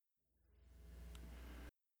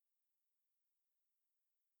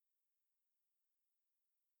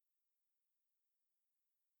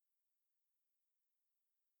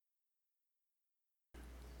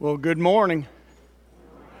Well, good morning.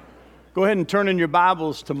 Go ahead and turn in your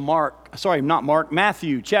Bibles to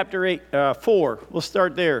Matthew chapter 4. We'll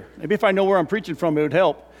start there. Maybe if I know where I'm preaching from, it would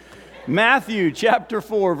help. Matthew chapter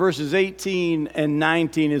 4, verses 18 and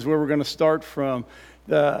 19 is where we're going to start from.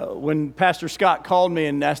 When Pastor Scott called me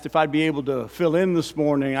and asked if I'd be able to fill in this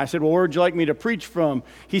morning, I said, well, where would you like me to preach from?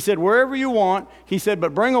 He said, wherever you want. He said,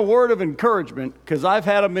 but bring a word of encouragement, because I've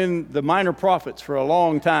had them in the Minor Prophets for a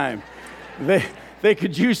long time. They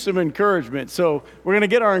could use some encouragement. So we're going to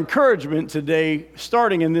get our encouragement today,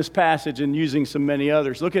 starting in this passage and using some many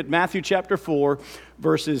others. Look at Matthew chapter 4,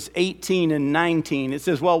 verses 18 and 19. It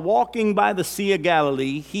says, while walking by the Sea of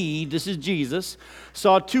Galilee, he, this is Jesus,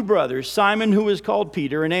 saw two brothers, Simon, who is called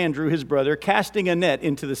Peter, and Andrew, his brother, casting a net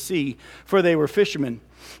into the sea, for they were fishermen.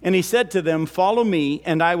 And he said to them, follow me,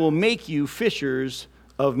 and I will make you fishers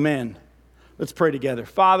of men. Let's pray together.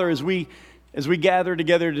 Father, as we gather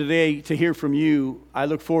together today to hear from you, I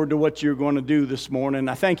look forward to what you're going to do this morning.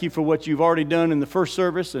 I thank you for what you've already done in the first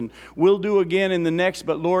service and will do again in the next.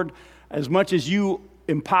 But Lord, as much as you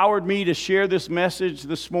empowered me to share this message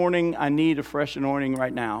this morning, I need a fresh anointing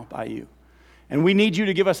right now by you. And we need you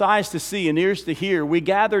to give us eyes to see and ears to hear. We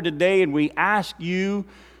gather today and we ask you,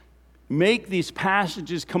 make these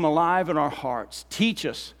passages come alive in our hearts. Teach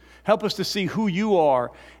us. Help us to see who you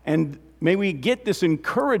are. And may we get this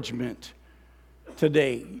encouragement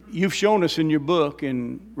today. You've shown us in your book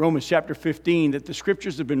in Romans chapter 15 that the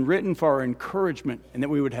scriptures have been written for our encouragement and that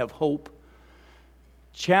we would have hope.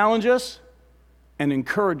 Challenge us and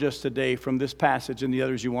encourage us today from this passage and the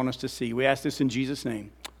others you want us to see. We ask this in Jesus'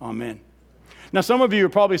 name. Amen. Now, some of you are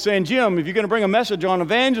probably saying, Jim, if you're going to bring a message on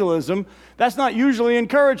evangelism, that's not usually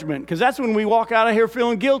encouragement, because that's when we walk out of here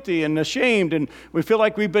feeling guilty and ashamed and we feel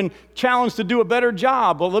like we've been challenged to do a better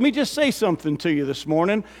job. Well, let me just say something to you this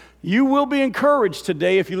morning. You will be encouraged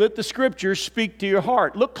today if you let the scriptures speak to your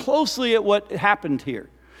heart. Look closely at what happened here.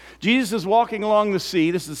 Jesus is walking along the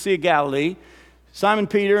sea. This is the Sea of Galilee. Simon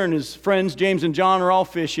Peter and his friends, James and John, are all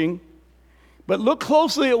fishing. But look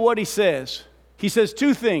closely at what he says. He says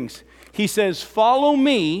two things. He says, follow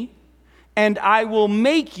me, and I will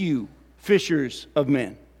make you fishers of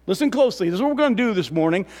men. Listen closely. This is what we're going to do this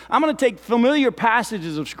morning. I'm going to take familiar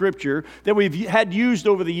passages of Scripture that we've had used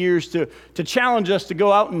over the years to challenge us to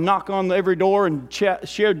go out and knock on every door and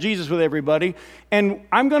share Jesus with everybody. And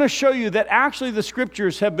I'm going to show you that actually the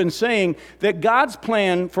Scriptures have been saying that God's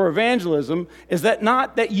plan for evangelism is that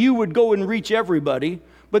not that you would go and reach everybody,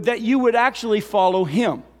 but that you would actually follow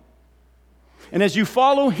Him. And as you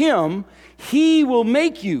follow Him, He will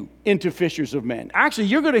make you into fishers of men. Actually,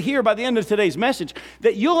 you're going to hear by the end of today's message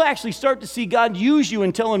that you'll actually start to see God use you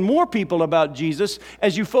in telling more people about Jesus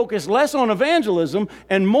as you focus less on evangelism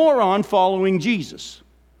and more on following Jesus.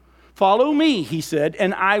 Follow me, He said,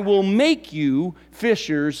 and I will make you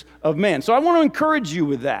fishers of men. So I want to encourage you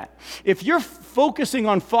with that. If you're focusing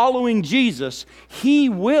on following Jesus, He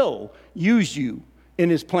will use you in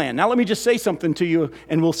His plan. Now let me just say something to you,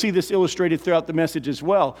 and we'll see this illustrated throughout the message as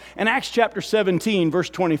well. In Acts chapter 17, verse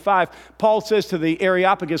 25, Paul says to the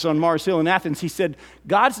Areopagus on Mars Hill in Athens, he said,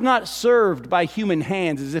 God's not served by human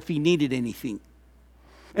hands as if He needed anything.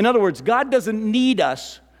 In other words, God doesn't need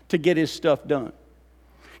us to get His stuff done.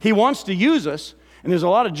 He wants to use us, and there's a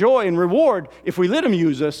lot of joy and reward if we let Him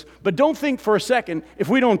use us, but don't think for a second, if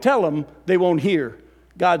we don't tell them, they won't hear.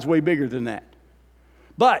 God's way bigger than that.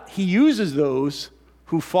 But He uses those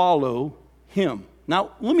who follow Him.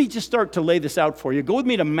 Now, let me just start to lay this out for you. Go with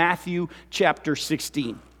me to Matthew chapter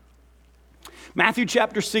 16. Matthew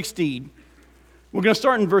chapter 16. We're going to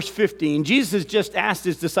start in verse 15. Jesus has just asked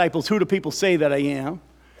His disciples, who do people say that I am?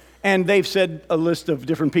 And they've said a list of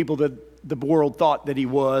different people that the world thought that He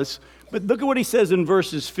was. But look at what He says in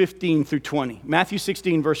verses 15 through 20. Matthew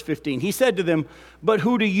 16, verse 15. He said to them, but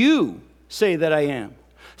who do you say that I am?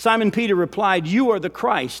 Simon Peter replied, you are the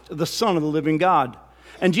Christ, the Son of the living God.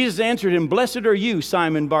 And Jesus answered him, blessed are you,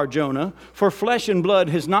 Simon Bar-Jonah, for flesh and blood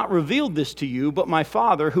has not revealed this to you, but my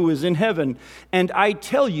Father who is in heaven. And I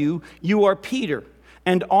tell you, you are Peter,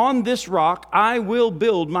 and on this rock I will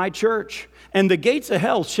build my church, and the gates of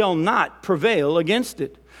hell shall not prevail against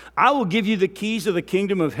it. I will give you the keys of the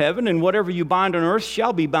kingdom of heaven, and whatever you bind on earth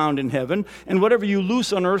shall be bound in heaven, and whatever you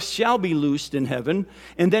loose on earth shall be loosed in heaven.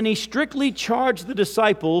 And then He strictly charged the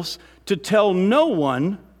disciples to tell no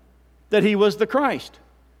one that He was the Christ.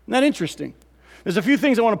 Isn't that interesting? There's a few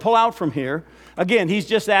things I want to pull out from here. Again, he's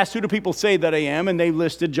just asked, who do people say that I am? And they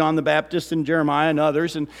listed John the Baptist and Jeremiah and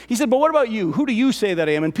others. And he said, but what about you? Who do you say that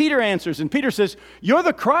I am? And Peter answers, and Peter says, you're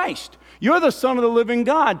the Christ. You're the Son of the living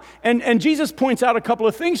God. And Jesus points out a couple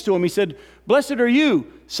of things to him. He said, blessed are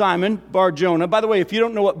you, Simon Bar-Jonah. By the way, if you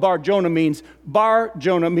don't know what Bar-Jonah means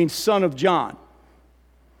son of John.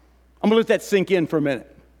 I'm going to let that sink in for a minute.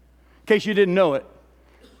 In case you didn't know it,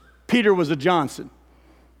 Peter was a Johnson.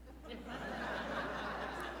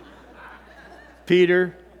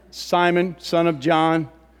 Peter, Simon, son of John,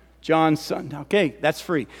 John's son. Okay, that's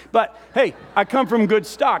free. But hey, I come from good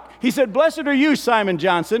stock. He said, blessed are you, Simon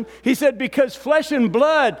Johnson. He said, because flesh and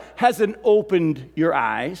blood hasn't opened your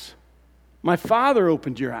eyes. My Father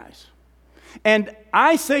opened your eyes. And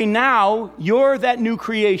I say now, you're that new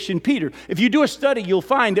creation, Peter. If you do a study, you'll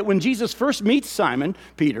find that when Jesus first meets Simon,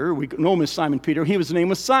 Peter, we know him as Simon Peter, his name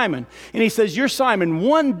was Simon. And he says, you're Simon,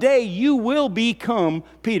 one day you will become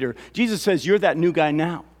Peter. Jesus says, you're that new guy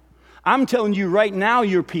now. I'm telling you right now,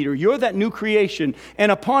 you're Peter. You're that new creation.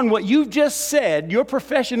 And upon what you've just said, your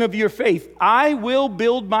profession of your faith, I will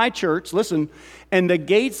build my church, listen, and the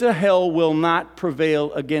gates of hell will not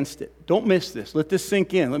prevail against it. Don't miss this. Let this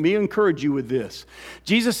sink in. Let me encourage you with this.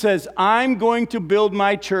 Jesus says, I'm going to build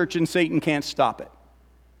my church and Satan can't stop it.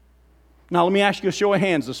 Now, let me ask you a show of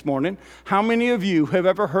hands this morning. How many of you have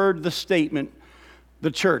ever heard the statement,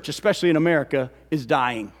 the church, especially in America, is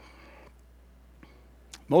dying?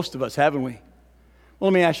 Most of us, haven't we? Well,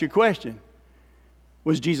 let me ask you a question.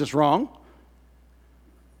 Was Jesus wrong?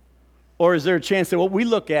 Or is there a chance that what we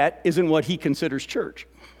look at isn't what he considers church?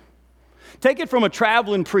 Take it from a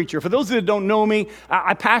traveling preacher. For those that don't know me,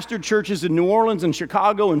 I pastored churches in New Orleans and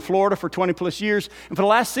Chicago and Florida for 20 plus years. And for the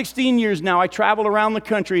last 16 years now, I travel around the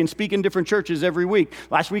country and speak in different churches every week.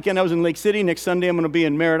 Last weekend I was in Lake City. Next Sunday I'm going to be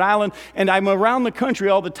in Merritt Island. And I'm around the country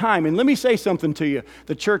all the time. And let me say something to you.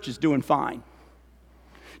 The church is doing fine.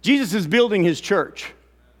 Jesus is building his church.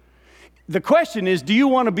 The question is, do you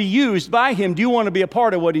want to be used by him? Do you want to be a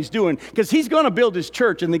part of what he's doing? Because he's going to build his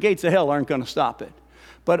church and the gates of hell aren't going to stop it.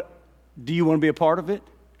 But do you want to be a part of it?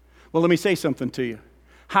 Well, let me say something to you.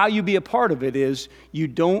 How you be a part of it is you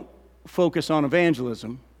don't focus on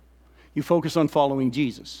evangelism. You focus on following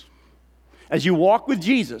Jesus. As you walk with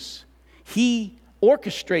Jesus, he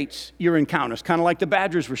orchestrates your encounters, kind of like the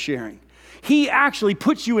Badgers were sharing. He actually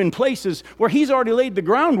puts you in places where he's already laid the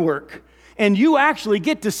groundwork. And you actually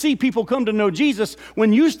get to see people come to know Jesus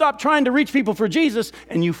when you stop trying to reach people for Jesus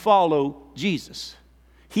and you follow Jesus.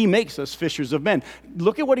 He makes us fishers of men.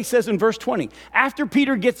 Look at what he says in verse 20. After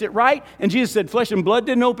Peter gets it right, and Jesus said, flesh and blood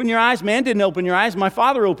didn't open your eyes, man didn't open your eyes, my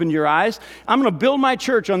Father opened your eyes. I'm going to build my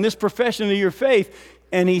church on this profession of your faith.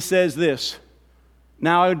 And he says this,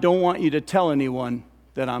 now I don't want you to tell anyone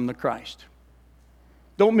that I'm the Christ.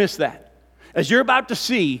 Don't miss that. As you're about to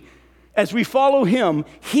see, as we follow him,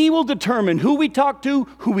 he will determine who we talk to,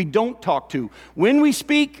 who we don't talk to, when we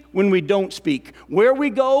speak, when we don't speak, where we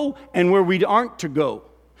go, and where we aren't to go.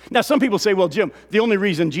 Now, some people say, well, Jim, the only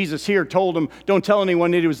reason Jesus here told him, don't tell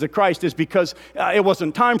anyone that he was the Christ is because it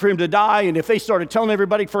wasn't time for him to die. And if they started telling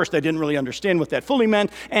everybody, first, they didn't really understand what that fully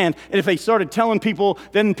meant. And if they started telling people,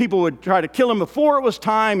 then people would try to kill him before it was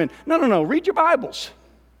time. And no, read your Bibles.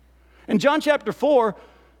 In John chapter 4,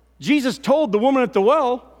 Jesus told the woman at the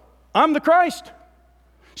well, I'm the Christ.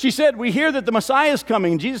 She said, we hear that the Messiah is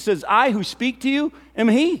coming. And Jesus says, I who speak to you am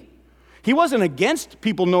he. He wasn't against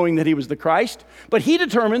people knowing that he was the Christ, but he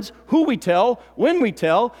determines who we tell, when we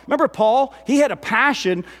tell. Remember Paul? He had a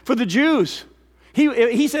passion for the Jews.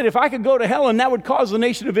 He said, if I could go to hell and that would cause the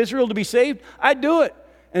nation of Israel to be saved, I'd do it.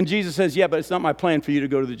 And Jesus says, yeah, but it's not my plan for you to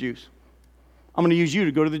go to the Jews. I'm going to use you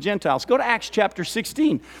to go to the Gentiles. Go to Acts chapter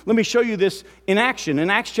 16. Let me show you this in action. In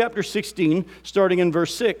Acts chapter 16, starting in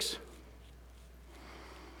verse 6.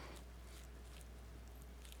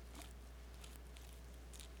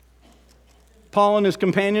 Paul and his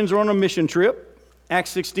companions are on a mission trip.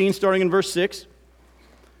 Acts 16, starting in verse 6.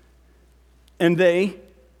 And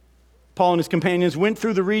Paul and his companions, went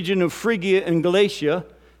through the region of Phrygia and Galatia,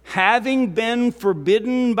 having been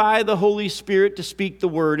forbidden by the Holy Spirit to speak the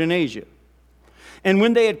word in Asia. And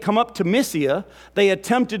when they had come up to Mysia, they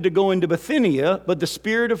attempted to go into Bithynia, but the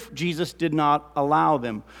Spirit of Jesus did not allow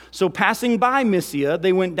them. So passing by Mysia,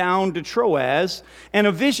 they went down to Troas, and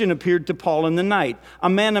a vision appeared to Paul in the night.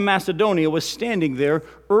 A man of Macedonia was standing there,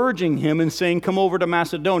 urging him and saying, come over to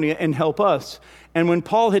Macedonia and help us. And when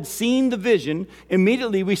Paul had seen the vision,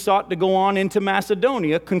 immediately we sought to go on into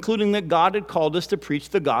Macedonia, concluding that God had called us to preach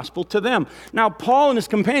the gospel to them. Now, Paul and his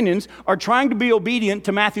companions are trying to be obedient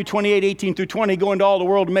to Matthew 28, 18 through 20, go into all the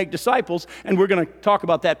world to make disciples. And we're going to talk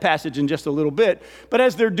about that passage in just a little bit. But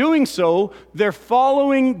as they're doing so, they're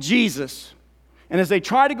following Jesus. And as they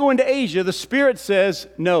try to go into Asia, the Spirit says,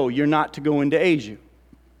 no, you're not to go into Asia.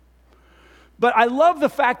 But I love the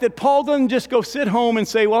fact that Paul doesn't just go sit home and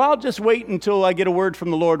say, well, I'll just wait until I get a word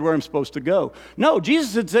from the Lord where I'm supposed to go. No,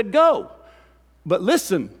 Jesus had said, go, but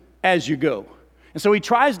listen as you go. And so he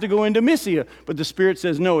tries to go into Mysia, but the Spirit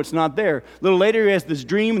says, no, it's not there. A little later, he has this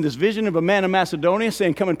dream and this vision of a man in Macedonia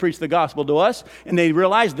saying, come and preach the gospel to us. And they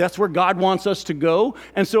realize that's where God wants us to go.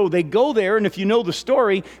 And so they go there, and if you know the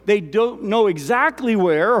story, they don't know exactly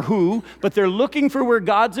where or who, but they're looking for where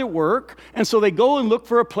God's at work. And so they go and look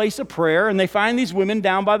for a place of prayer, and they find these women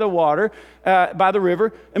down by the water, by the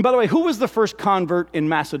river. And by the way, who was the first convert in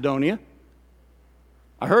Macedonia?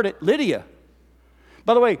 I heard it, Lydia.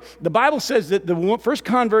 By the way, the Bible says that the first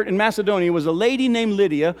convert in Macedonia was a lady named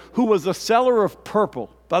Lydia who was a seller of purple.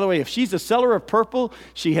 By the way, if she's a seller of purple,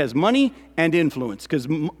 she has money and influence, because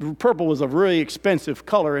purple was a really expensive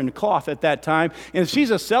color and cloth at that time. And if she's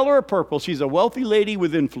a seller of purple, she's a wealthy lady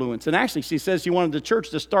with influence. And actually, she says she wanted the church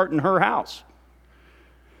to start in her house.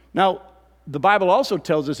 Now, the Bible also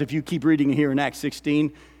tells us, if you keep reading here in Acts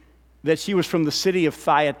 16, that she was from the city of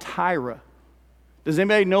Thyatira. Does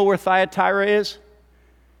anybody know where Thyatira is?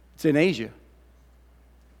 It's in Asia.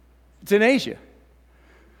 It's in Asia.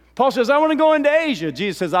 Paul says, I want to go into Asia.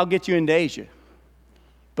 Jesus says, I'll get you into Asia.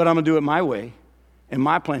 But I'm going to do it my way and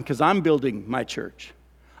my plan, because I'm building my church.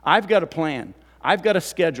 I've got a plan. I've got a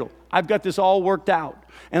schedule. I've got this all worked out.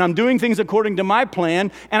 And I'm doing things according to my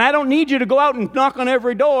plan. And I don't need you to go out and knock on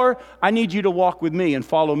every door. I need you to walk with me and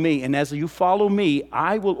follow me. And as you follow me,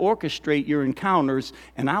 I will orchestrate your encounters,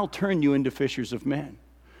 and I'll turn you into fishers of men.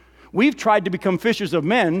 We've tried to become fishers of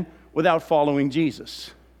men without following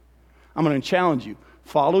Jesus. I'm going to challenge you.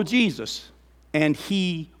 Follow Jesus, and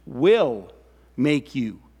he will make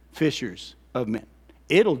you fishers of men.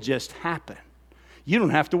 It'll just happen. You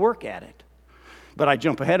don't have to work at it. But I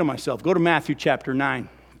jump ahead of myself. Go to Matthew chapter 9.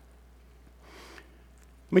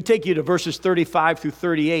 Let me take you to verses 35 through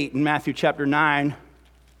 38 in Matthew chapter 9.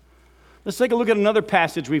 Let's take a look at another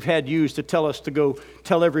passage we've had used to tell us to go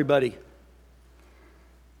tell everybody.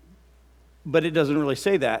 But it doesn't really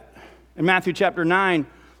say that. In Matthew chapter 9,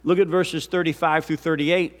 look at verses 35 through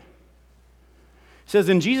 38. It says,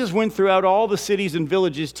 and Jesus went throughout all the cities and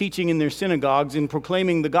villages, teaching in their synagogues and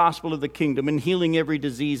proclaiming the gospel of the kingdom and healing every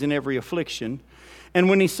disease and every affliction. And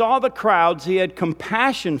when he saw the crowds, he had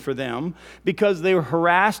compassion for them, because they were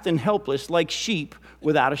harassed and helpless like sheep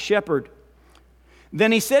without a shepherd.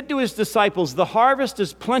 Then he said to his disciples, the harvest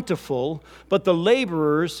is plentiful, but the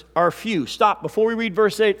laborers are few. Stop before we read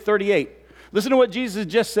verse 38. Listen to what Jesus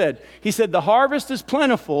just said. He said, the harvest is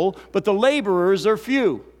plentiful, but the laborers are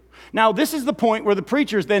few. Now, this is the point where the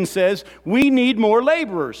preacher then says, we need more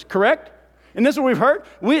laborers, correct? And this is what we've heard.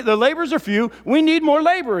 The laborers are few. We need more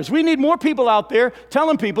laborers. We need more people out there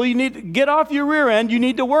telling people, you need to get off your rear end. You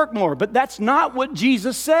need to work more. But that's not what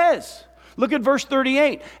Jesus says. Look at verse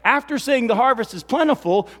 38. After saying the harvest is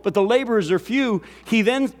plentiful, but the laborers are few, he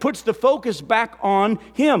then puts the focus back on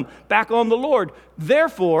him, back on the Lord.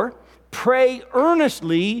 Therefore, pray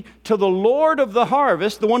earnestly to the Lord of the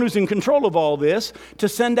harvest, the one who's in control of all this, to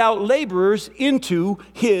send out laborers into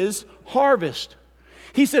his harvest.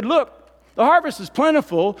 He said, look, the harvest is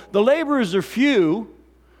plentiful, the laborers are few.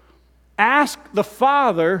 Ask the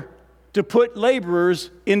Father to put laborers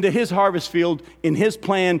into his harvest field in his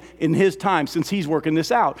plan, in his time, since he's working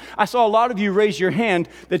this out. I saw a lot of you raise your hand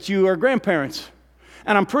that you are grandparents.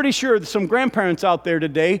 And I'm pretty sure that some grandparents out there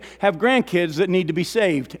today have grandkids that need to be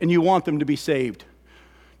saved, and you want them to be saved.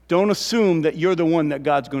 Don't assume that you're the one that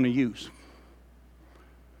God's going to use.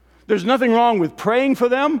 There's nothing wrong with praying for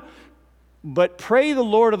them, but pray the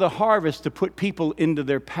Lord of the harvest to put people into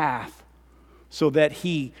their path so that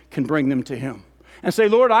he can bring them to him. And say,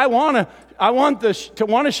 Lord, I want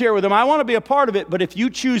to share with them. I want to be a part of it. But if you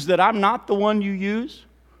choose that I'm not the one you use,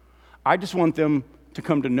 I just want them to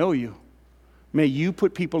come to know you. May you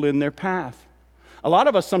put people in their path. A lot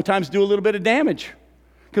of us sometimes do a little bit of damage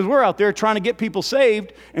because we're out there trying to get people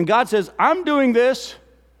saved. And God says, I'm doing this.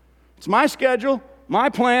 It's my schedule, my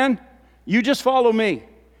plan. You just follow me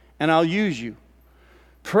and I'll use you.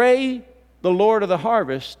 Pray the Lord of the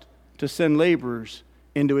harvest to send laborers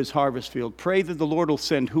into his harvest field. Pray that the Lord will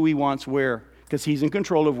send who he wants where, because he's in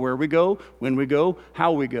control of where we go, when we go,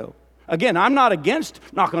 how we go. Again, I'm not against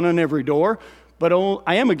knocking on every door, but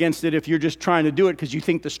I am against it if you're just trying to do it because you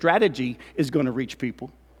think the strategy is going to reach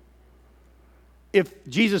people. If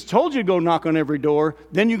Jesus told you to go knock on every door,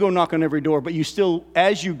 then you go knock on every door, but you still,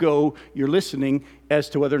 as you go, you're listening as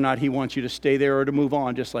to whether or not he wants you to stay there or to move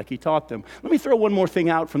on, just like he taught them. Let me throw one more thing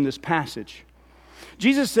out from this passage.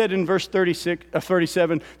 Jesus said in verse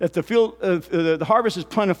 37 that the harvest is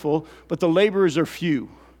plentiful, but the laborers are few.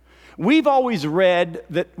 We've always read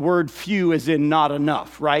that word few as in not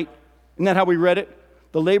enough, right? Isn't that how we read it?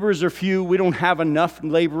 The laborers are few. We don't have enough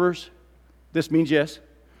laborers. This means yes.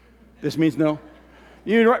 This means no.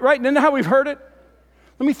 Right? Isn't that how we've heard it?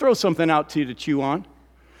 Let me throw something out to you to chew on.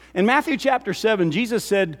 In Matthew chapter 7, Jesus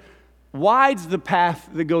said, wide's the path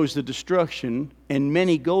that goes to destruction, and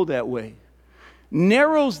many go that way.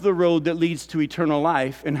 Narrow's the road that leads to eternal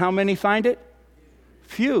life, and how many find it?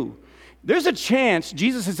 Few. There's a chance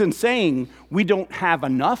Jesus isn't saying we don't have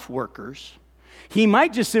enough workers. He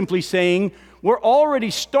might just simply saying we're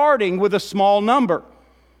already starting with a small number.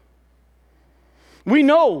 We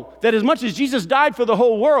know that as much as Jesus died for the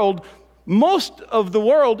whole world, most of the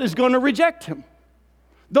world is going to reject him.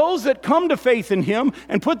 Those that come to faith in him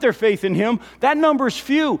and put their faith in him, that number's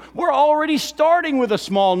few. We're already starting with a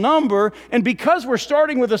small number, and because we're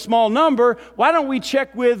starting with a small number, why don't we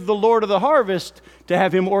check with the Lord of the harvest to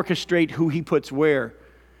have him orchestrate who he puts where?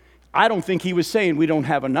 I don't think he was saying we don't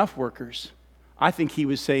have enough workers. I think he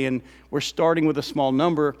was saying we're starting with a small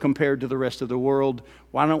number compared to the rest of the world.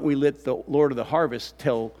 Why don't we let the Lord of the harvest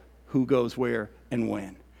tell who goes where and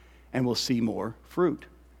when? And we'll see more fruit.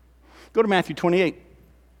 Go to Matthew 28.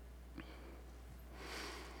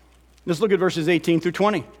 Let's look at verses 18 through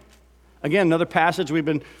 20. Again, another passage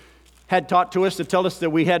had taught to us to tell us that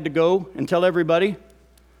we had to go and tell everybody.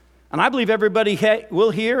 And I believe everybody will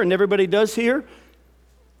hear and everybody does hear.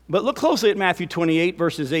 But look closely at Matthew 28,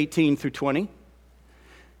 verses 18 through 20.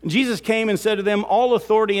 Jesus came and said to them, all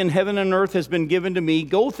authority in heaven and earth has been given to me.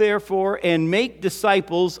 Go therefore and make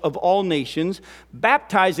disciples of all nations,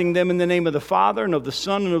 baptizing them in the name of the Father and of the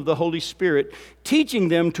Son and of the Holy Spirit, teaching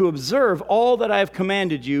them to observe all that I have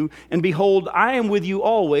commanded you. And behold, I am with you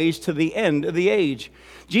always to the end of the age.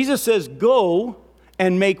 Jesus says, go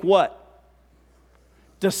and make what?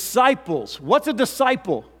 Disciples. What's a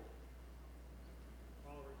disciple?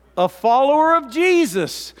 A follower of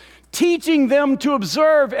Jesus. Teaching them to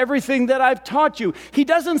observe everything that I've taught you. He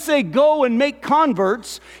doesn't say go and make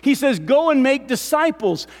converts. He says go and make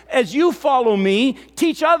disciples. As you follow me,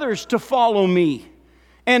 teach others to follow me.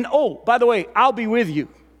 And oh, by the way, I'll be with you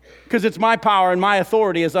because it's my power and my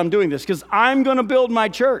authority as I'm doing this, because I'm going to build my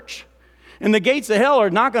church. And the gates of hell are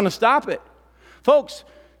not going to stop it. Folks,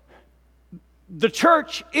 the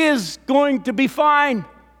church is going to be fine.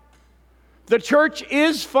 The church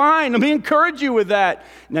is fine. Let me encourage you with that.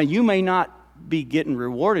 Now, you may not be getting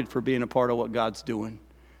rewarded for being a part of what God's doing,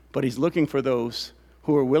 but he's looking for those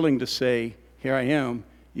who are willing to say, here I am,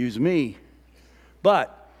 use me.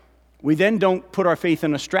 But we then don't put our faith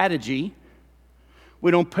in a strategy.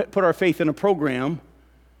 We don't put our faith in a program.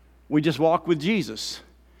 We just walk with Jesus.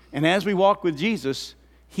 And as we walk with Jesus,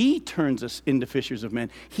 he turns us into fishers of men.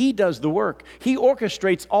 He does the work. He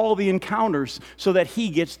orchestrates all the encounters so that he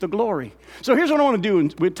gets the glory. So here's what I want to do in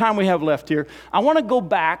the time we have left here. I want to go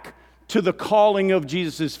back to the calling of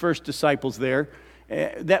Jesus' first disciples there.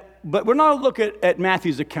 But we're not going to look at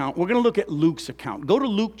Matthew's account. We're going to look at Luke's account. Go to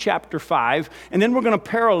Luke chapter 5, and then we're going to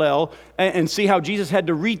parallel and see how Jesus had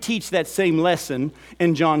to reteach that same lesson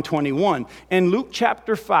in John 21. And Luke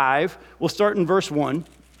chapter 5, we'll start in verse 1.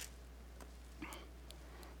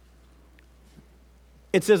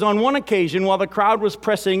 It says, on one occasion, while the crowd was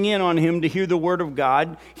pressing in on him to hear the word of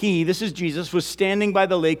God, he, this is Jesus, was standing by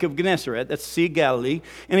the lake of Gennesaret, that's the Sea of Galilee,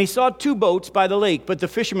 and he saw two boats by the lake, but the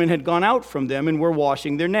fishermen had gone out from them and were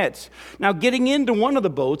washing their nets. Now, getting into one of the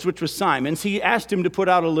boats, which was Simon's, he asked him to put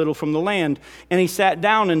out a little from the land, and he sat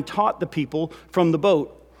down and taught the people from the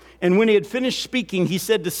boat. And when he had finished speaking, he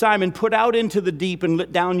said to Simon, put out into the deep and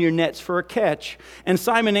let down your nets for a catch. And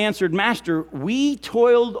Simon answered, Master, we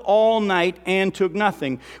toiled all night and took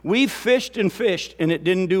nothing. We fished, and it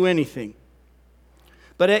didn't do anything.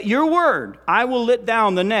 But at your word, I will let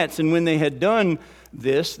down the nets. And when they had done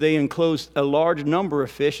this, they enclosed a large number of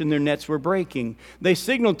fish, and their nets were breaking. They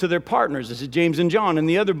signaled to their partners, this is James and John, in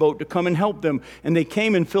the other boat to come and help them. And they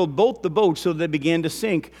came and filled both the boats so that they began to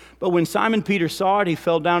sink. But when Simon Peter saw it, he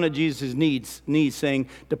fell down at Jesus' knees, saying,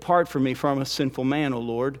 depart from me, for I'm a sinful man, O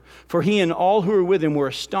Lord. For he and all who were with him were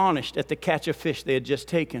astonished at the catch of fish they had just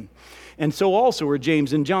taken. And so also were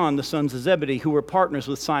James and John, the sons of Zebedee, who were partners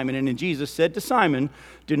with Simon. And Jesus said to Simon,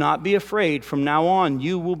 do not be afraid. From now on,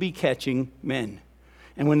 you will be catching men.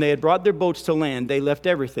 And when they had brought their boats to land, they left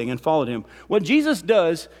everything and followed him. What Jesus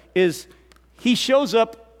does is he shows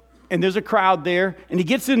up and there's a crowd there, and he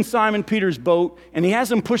gets in Simon Peter's boat, and he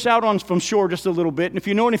has him push out from shore just a little bit. And if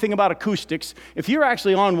you know anything about acoustics, if you're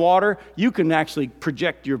actually on water, you can actually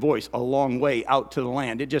project your voice a long way out to the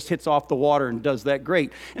land. It just hits off the water and does that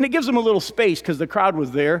great. And it gives him a little space because the crowd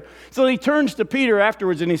was there. So he turns to Peter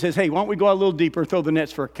afterwards, and he says, hey, why don't we go out a little deeper and throw the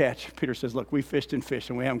nets for a catch? Peter says, look, we fished and fished,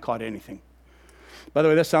 and we haven't caught anything. By the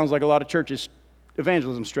way, that sounds like a lot of churches'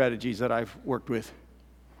 evangelism strategies that I've worked with.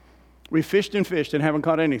 We fished and haven't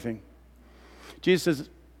caught anything. Jesus says,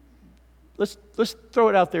 let's throw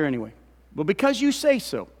it out there anyway. Well, because you say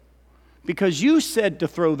so, because you said to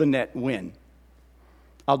throw the net when,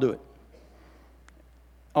 I'll do it.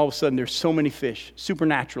 All of a sudden, there's so many fish.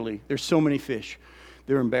 Supernaturally, there's so many fish.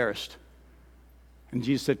 They're embarrassed. And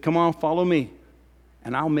Jesus said, come on, follow me,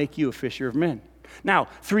 and I'll make you a fisher of men. Now,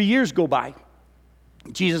 3 years go by.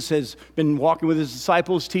 Jesus has been walking with his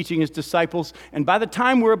disciples, teaching his disciples, and by the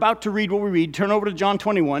time we're about to read what we read, turn over to John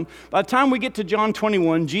 21. By the time we get to John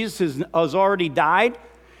 21, Jesus has already died.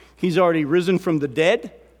 He's already risen from the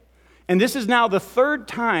dead. And this is now the third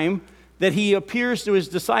time that he appears to his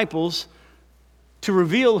disciples to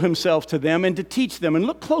reveal himself to them and to teach them. And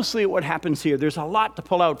look closely at what happens here. There's a lot to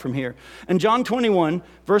pull out from here. In John 21,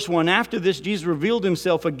 verse 1, after this, Jesus revealed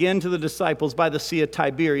himself again to the disciples by the Sea of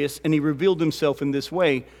Tiberias, and he revealed himself in this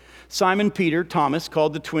way. Simon Peter, Thomas,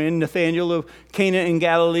 called the twin, Nathanael of Cana in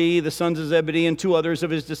Galilee, the sons of Zebedee, and 2 others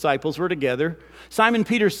of his disciples were together. Simon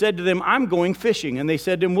Peter said to them, I'm going fishing. And they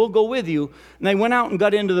said to him, we'll go with you. And they went out and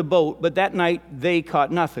got into the boat, but that night they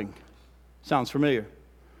caught nothing. Sounds familiar.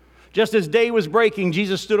 Just as day was breaking,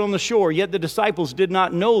 Jesus stood on the shore, yet the disciples did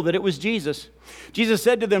not know that it was Jesus. Jesus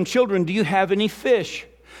said to them, children, do you have any fish?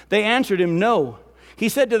 They answered him, no. He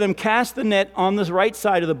said to them, cast the net on the right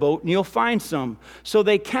side of the boat, and you'll find some. So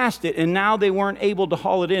they cast it, and now they weren't able to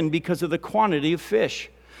haul it in because of the quantity of fish.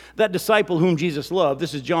 That disciple whom Jesus loved,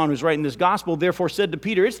 this is John who's writing this gospel, therefore said to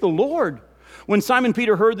Peter, it's the Lord. When Simon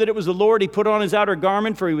Peter heard that it was the Lord, he put on his outer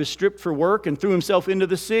garment, for he was stripped for work, and threw himself into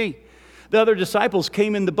the sea. The other disciples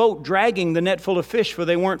came in the boat, dragging the net full of fish, for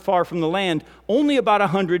they weren't far from the land, only about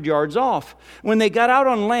 100 yards off. When they got out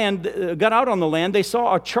on the land, they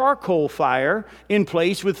saw a charcoal fire in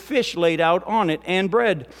place with fish laid out on it and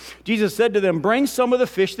bread. Jesus said to them, bring some of the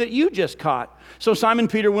fish that you just caught. So Simon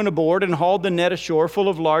Peter went aboard and hauled the net ashore full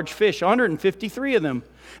of large fish, 153 of them.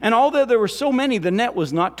 And although there were so many, the net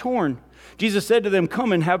was not torn. Jesus said to them,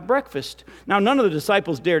 come and have breakfast. Now none of the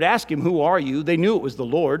disciples dared ask him, who are you? They knew it was the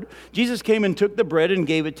Lord. Jesus came and took the bread and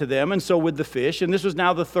gave it to them, and so with the fish. And this was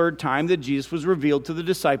now the third time that Jesus was revealed to the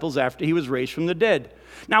disciples after he was raised from the dead.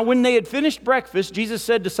 Now when they had finished breakfast, Jesus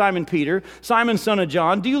said to Simon Peter, Simon, son of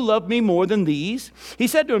John, do you love me more than these? He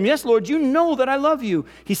said to him, yes, Lord, you know that I love you.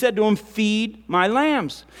 He said to him, feed my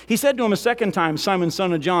lambs. He said to him a second time, Simon,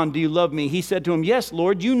 son of John, do you love me? He said to him, yes,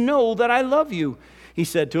 Lord, you know that I love you. He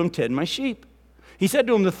said to him, tend my sheep. He said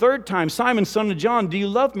to him the third time, Simon, son of John, do you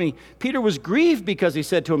love me? Peter was grieved because he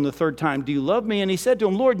said to him the third time, do you love me? And he said to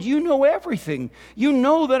him, Lord, you know everything. You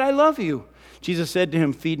know that I love you. Jesus said to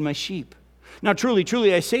him, feed my sheep. Now, truly,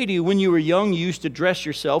 truly, I say to you, when you were young, you used to dress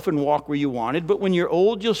yourself and walk where you wanted. But when you're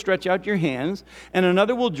old, you'll stretch out your hands, and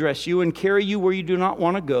another will dress you and carry you where you do not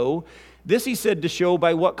want to go. This he said to show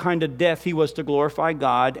by what kind of death he was to glorify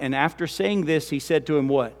God. And after saying this, he said to him,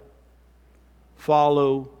 what?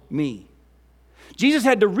 Follow me. Jesus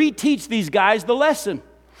had to reteach these guys the lesson.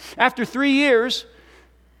 After 3 years,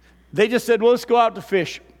 they just said, well, let's go out to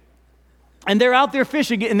fish. And they're out there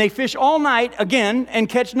fishing, and they fish all night again and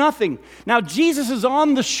catch nothing. Now, Jesus is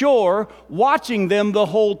on the shore watching them the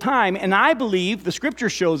whole time. And I believe the scripture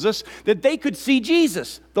shows us that they could see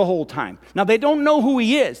Jesus the whole time. Now, they don't know who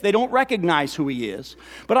he is. They don't recognize who he is.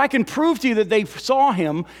 But I can prove to you that they saw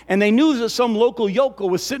him, and they knew that some local yokel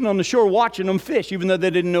was sitting on the shore watching them fish, even though they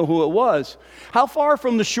didn't know who it was. How far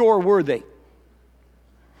from the shore were they?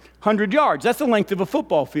 100 yards. That's the length of a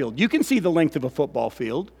football field. You can see the length of a football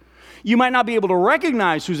field. You might not be able to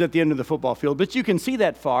recognize who's at the end of the football field, but you can see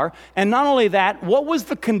that far. And not only that, what was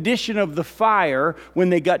the condition of the fire when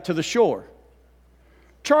they got to the shore?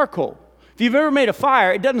 Charcoal. If you've ever made a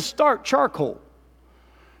fire, it doesn't start charcoal.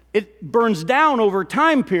 It burns down over a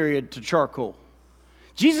time period to charcoal.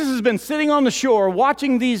 Jesus has been sitting on the shore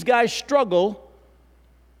watching these guys struggle,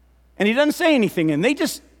 and he doesn't say anything, and they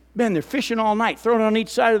just, man, they're fishing all night, throwing on each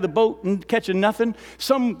side of the boat and catching nothing.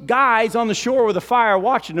 Some guy's on the shore with a fire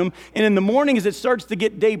watching them. And in the morning, as it starts to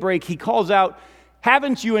get daybreak, he calls out,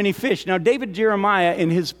 haven't you any fish? Now, David Jeremiah, in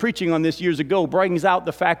his preaching on this years ago, brings out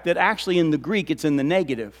the fact that actually in the Greek, it's in the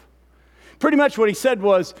negative. Pretty much what he said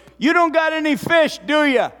was, you don't got any fish, do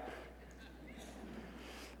you?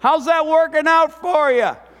 How's that working out for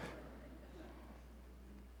you?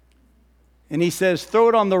 And he says, throw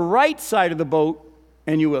it on the right side of the boat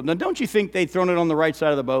and you will. Now, don't you think they'd thrown it on the right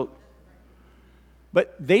side of the boat?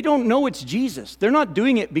 But they don't know it's Jesus. They're not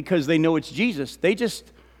doing it because they know it's Jesus. They're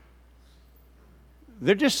just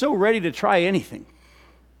so ready to try anything.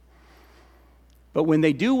 But when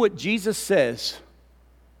they do what Jesus says,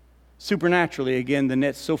 supernaturally, again, the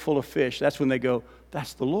net's so full of fish, that's when they go,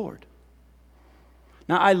 that's the Lord.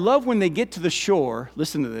 Now, I love when they get to the shore,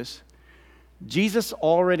 listen to this, Jesus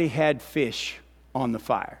already had fish on the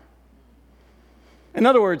fire. In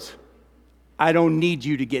other words, I don't need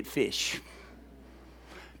you to get fish.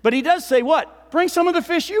 But he does say what? Bring some of the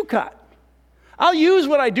fish you caught. I'll use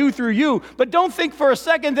what I do through you, but don't think for a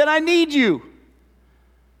second that I need you.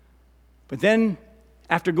 But then,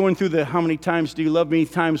 after going through the how many times do you love me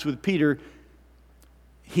times with Peter,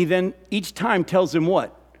 he then each time tells him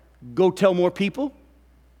what? Go tell more people?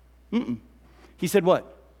 He said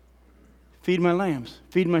what? Feed my lambs,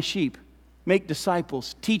 feed my sheep, make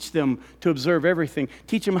disciples, teach them to observe everything,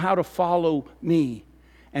 teach them how to follow me.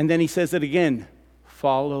 And then he says it again,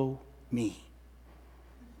 follow me.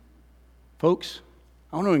 Folks,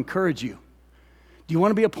 I want to encourage you. Do you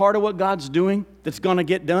want to be a part of what God's doing that's going to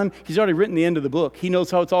get done? He's already written the end of the book. He knows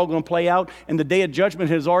how it's all going to play out, and the day of judgment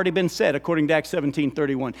has already been set, according to Acts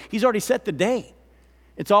 17:31. He's already set the day.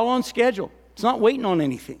 It's all on schedule. It's not waiting on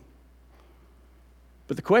anything.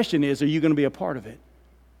 But the question is, are you going to be a part of it?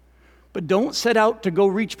 But don't set out to go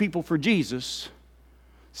reach people for Jesus.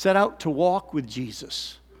 Set out to walk with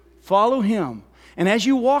Jesus. Follow him. And as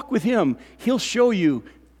you walk with him, he'll show you,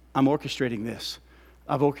 I'm orchestrating this.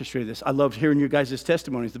 I've orchestrated this. I love hearing your guys'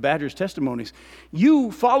 testimonies, the Badgers' testimonies.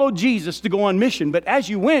 You followed Jesus to go on mission, but as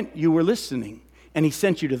you went, you were listening. And he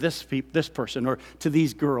sent you to this person or to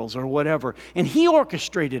these girls or whatever. And he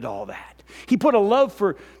orchestrated all that. He put a love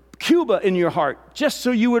for Cuba in your heart just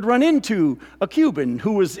so you would run into a Cuban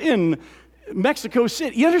who was in Mexico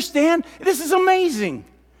City. You understand? This is amazing.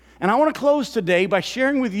 And I want to close today by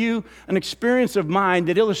sharing with you an experience of mine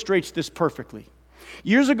that illustrates this perfectly.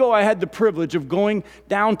 Years ago, I had the privilege of going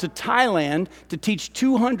down to Thailand to teach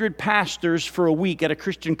 200 pastors for a week at a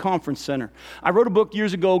Christian conference center. I wrote a book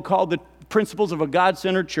years ago called The Principles of a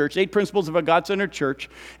God-Centered Church, 8 Principles of a God-Centered Church,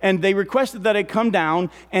 and they requested that I come down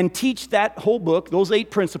and teach that whole book, those 8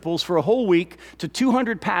 principles, for a whole week to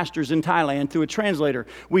 200 pastors in Thailand through a translator.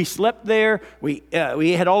 We slept there, we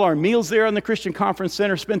had all our meals there in the Christian Conference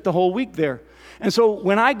Center, spent the whole week there. And so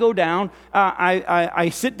when I go down, I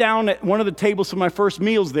sit down at one of the tables for my first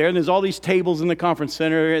meals there, and there's all these tables in the conference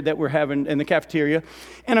center that we're having in the cafeteria.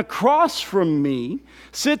 And across from me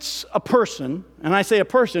sits a person, and I say a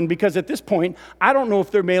person because at this point, I don't know if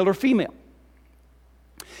they're male or female.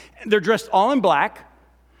 They're dressed all in black.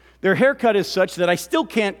 Their haircut is such that I still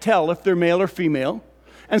can't tell if they're male or female.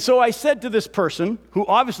 And so I said to this person, who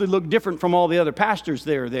obviously looked different from all the other pastors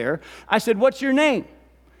there, I said, "What's your name?"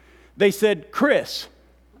 They said, "Chris."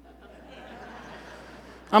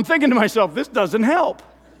 I'm thinking to myself, this doesn't help.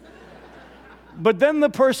 But then the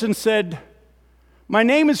person said, "My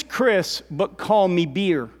name is Chris, but call me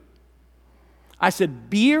Beer." I said,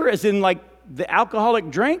 "Beer as in like the alcoholic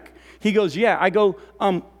drink?" He goes, "Yeah." I go,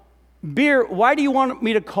 "Beer, why do you want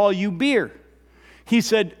me to call you Beer?" He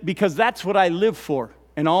said, "Because that's what I live for,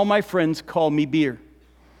 and all my friends call me Beer."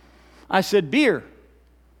 I said, "Beer,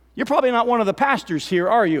 you're probably not one of the pastors here,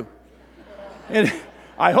 are you?" And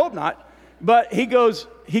I hope not. But he goes,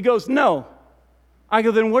 "No." I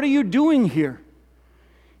go, "Then what are you doing here?"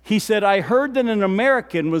 He said, "I heard that an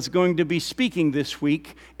American was going to be speaking this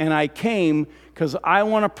week, and I came because I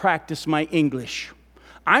want to practice my English.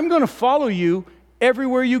 I'm going to follow you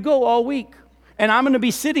everywhere you go all week. And I'm going to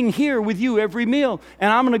be sitting here with you every meal.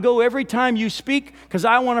 And I'm going to go every time you speak because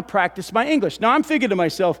I want to practice my English." Now, I'm thinking to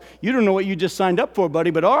myself, you don't know what you just signed up for, buddy,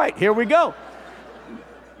 but all right, here we go.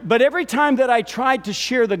 But every time that I tried to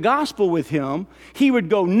share the gospel with him, he would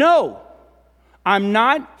go, "No, I'm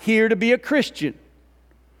not here to be a Christian.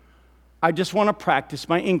 I just want to practice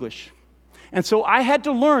my English." And so I had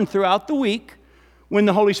to learn throughout the week when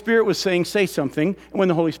the Holy Spirit was saying, "Say something," and when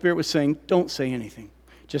the Holy Spirit was saying, "Don't say anything.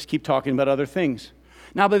 Just keep talking about other things."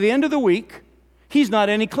 Now, by the end of the week, he's not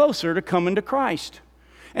any closer to coming to Christ.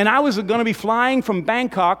 And I was going to be flying from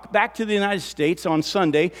Bangkok back to the United States on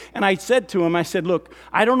Sunday, and I said to him, I said, "Look,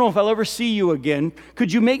 I don't know if I'll ever see you again.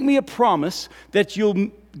 Could you make me a promise that you'll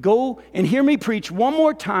go and hear me preach one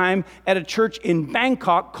more time at a church in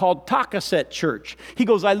Bangkok called Takaset Church?" He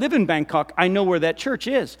goes, "I live in Bangkok. I know where that church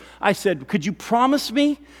is." I said, "Could you promise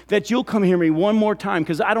me that you'll come hear me one more time?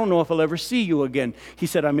 Because I don't know if I'll ever see you again." He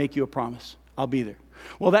said, "I make you a promise. I'll be there."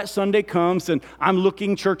 Well, that Sunday comes, and I'm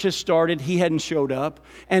looking, church has started. He hadn't showed up.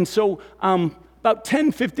 And so About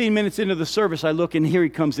 10, 15 minutes into the service, I look and here he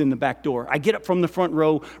comes in the back door. I get up from the front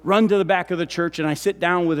row, run to the back of the church, and I sit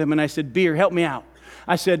down with him and I said, Beer, help me out.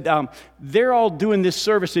 I said, they're all doing this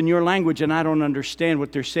service in your language and I don't understand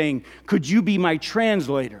what they're saying. Could you be my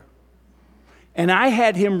translator? And I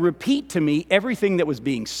had him repeat to me everything that was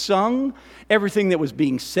being sung, everything that was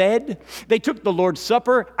being said. They took the Lord's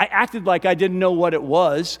Supper. I acted like I didn't know what it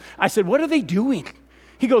was. I said, what are they doing?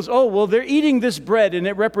 He goes, oh, well, they're eating this bread and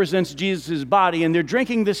it represents Jesus' body, and they're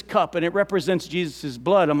drinking this cup and it represents Jesus'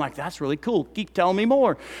 blood. I'm like, that's really cool. Keep telling me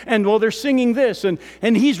more. And well, they're singing this, and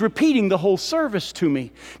he's repeating the whole service to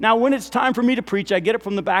me. Now, when it's time for me to preach, I get up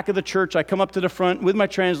from the back of the church. I come up to the front with my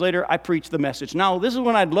translator. I preach the message. Now, this is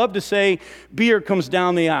when I'd love to say Beer comes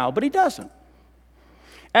down the aisle, but he doesn't.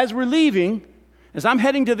 As we're leaving, as I'm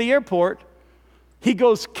heading to the airport, he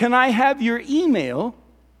goes, can I have your email?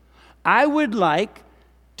 I would like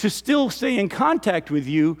to still stay in contact with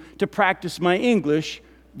you to practice my English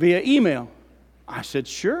via email. I said,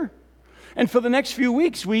 sure. And for the next few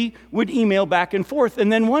weeks, we would email back and forth.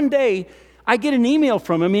 And then one day, I get an email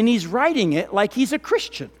from him, and he's writing it like he's a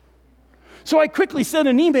Christian. So I quickly sent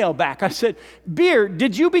an email back. I said, Beer,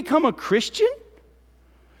 did you become a Christian?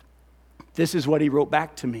 This is what he wrote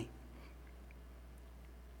back to me.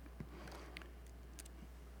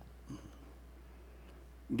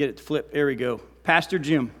 Get it to flip. There we go. Pastor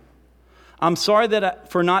Jim, I'm sorry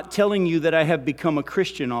for not telling you that I have become a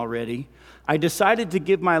Christian already. I decided to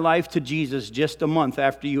give my life to Jesus just a month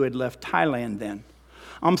after you had left Thailand then.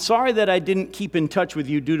 I'm sorry that I didn't keep in touch with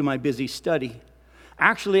you due to my busy study.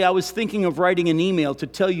 Actually, I was thinking of writing an email to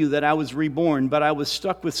tell you that I was reborn, but I was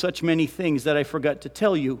stuck with such many things that I forgot to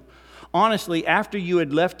tell you. Honestly, after you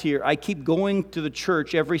had left here, I keep going to the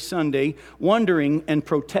church every Sunday, wondering and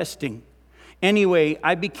protesting. Anyway,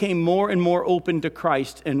 I became more and more open to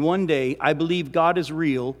Christ, and one day, I believe God is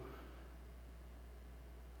real,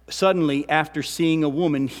 suddenly after seeing a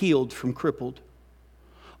woman healed from crippled.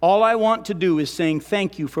 All I want to do is saying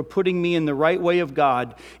thank you for putting me in the right way of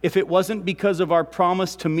God. If it wasn't because of our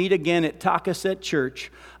promise to meet again at Takaset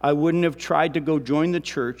Church, I wouldn't have tried to go join the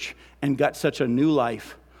church and got such a new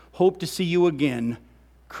life. Hope to see you again,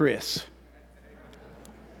 Chris.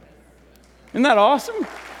 Isn't that awesome?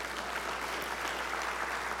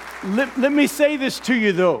 Let me say this to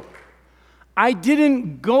you, though. I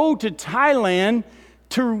didn't go to Thailand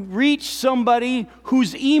to reach somebody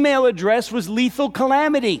whose email address was Lethal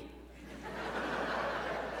Calamity.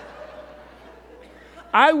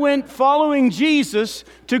 I went following Jesus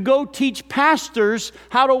to go teach pastors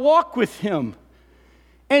how to walk with him.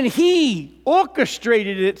 And he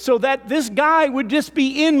orchestrated it so that this guy would just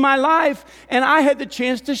be in my life and I had the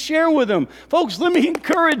chance to share with him. Folks, let me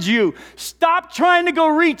encourage you. Stop trying to go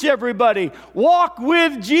reach everybody. Walk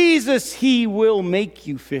with Jesus. He will make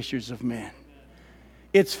you fishers of men.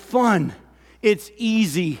 It's fun. It's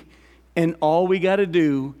easy. And all we got to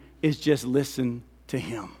do is just listen to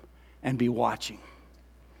him and be watching.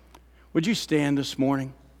 Would you stand this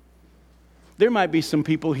morning? There might be some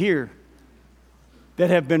people here that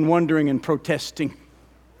have been wondering and protesting.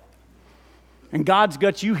 And God's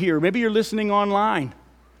got you here. Maybe you're listening online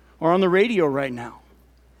or on the radio right now.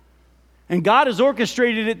 And God has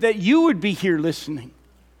orchestrated it that you would be here listening.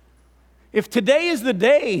 If today is the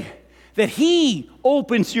day that he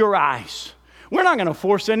opens your eyes, we're not going to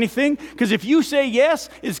force anything, because if you say yes,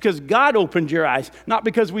 it's because God opened your eyes, not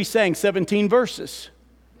because we sang 17 verses.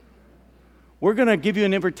 We're going to give you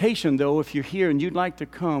an invitation, though, if you're here and you'd like to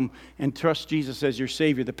come and trust Jesus as your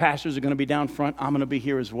Savior. The pastors are going to be down front. I'm going to be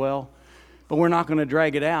here as well. But we're not going to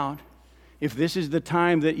drag it out. If this is the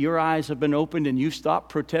time that your eyes have been opened and you stop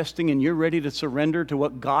protesting and you're ready to surrender to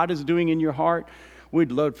what God is doing in your heart,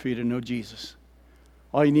 we'd love for you to know Jesus.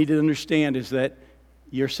 All you need to understand is that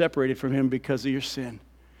you're separated from him because of your sin.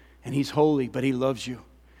 And he's holy, but he loves you.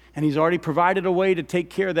 And he's already provided a way to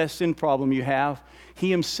take care of that sin problem you have. He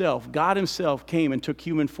himself, God himself, came and took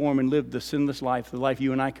human form and lived the sinless life, the life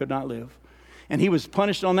you and I could not live. And he was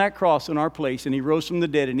punished on that cross in our place, and he rose from the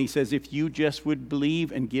dead, and he says, if you just would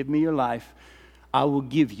believe and give me your life, I will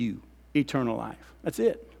give you eternal life. That's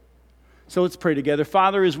it. So let's pray together.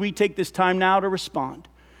 Father, as we take this time now to respond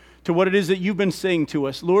to what it is that you've been saying to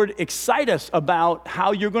us, Lord, excite us about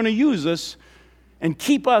how you're going to use us and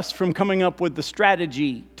keep us from coming up with the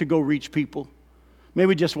strategy to go reach people. May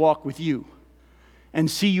we just walk with you and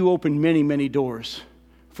see you open many, many doors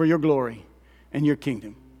for your glory and your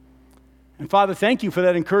kingdom. And Father, thank you for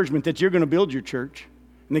that encouragement that you're going to build your church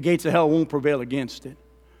and the gates of hell won't prevail against it.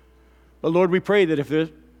 But Lord, we pray that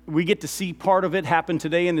if we get to see part of it happen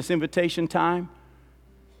today in this invitation time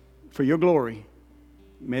for your glory,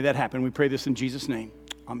 may that happen. We pray this in Jesus' name.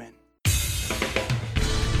 Amen.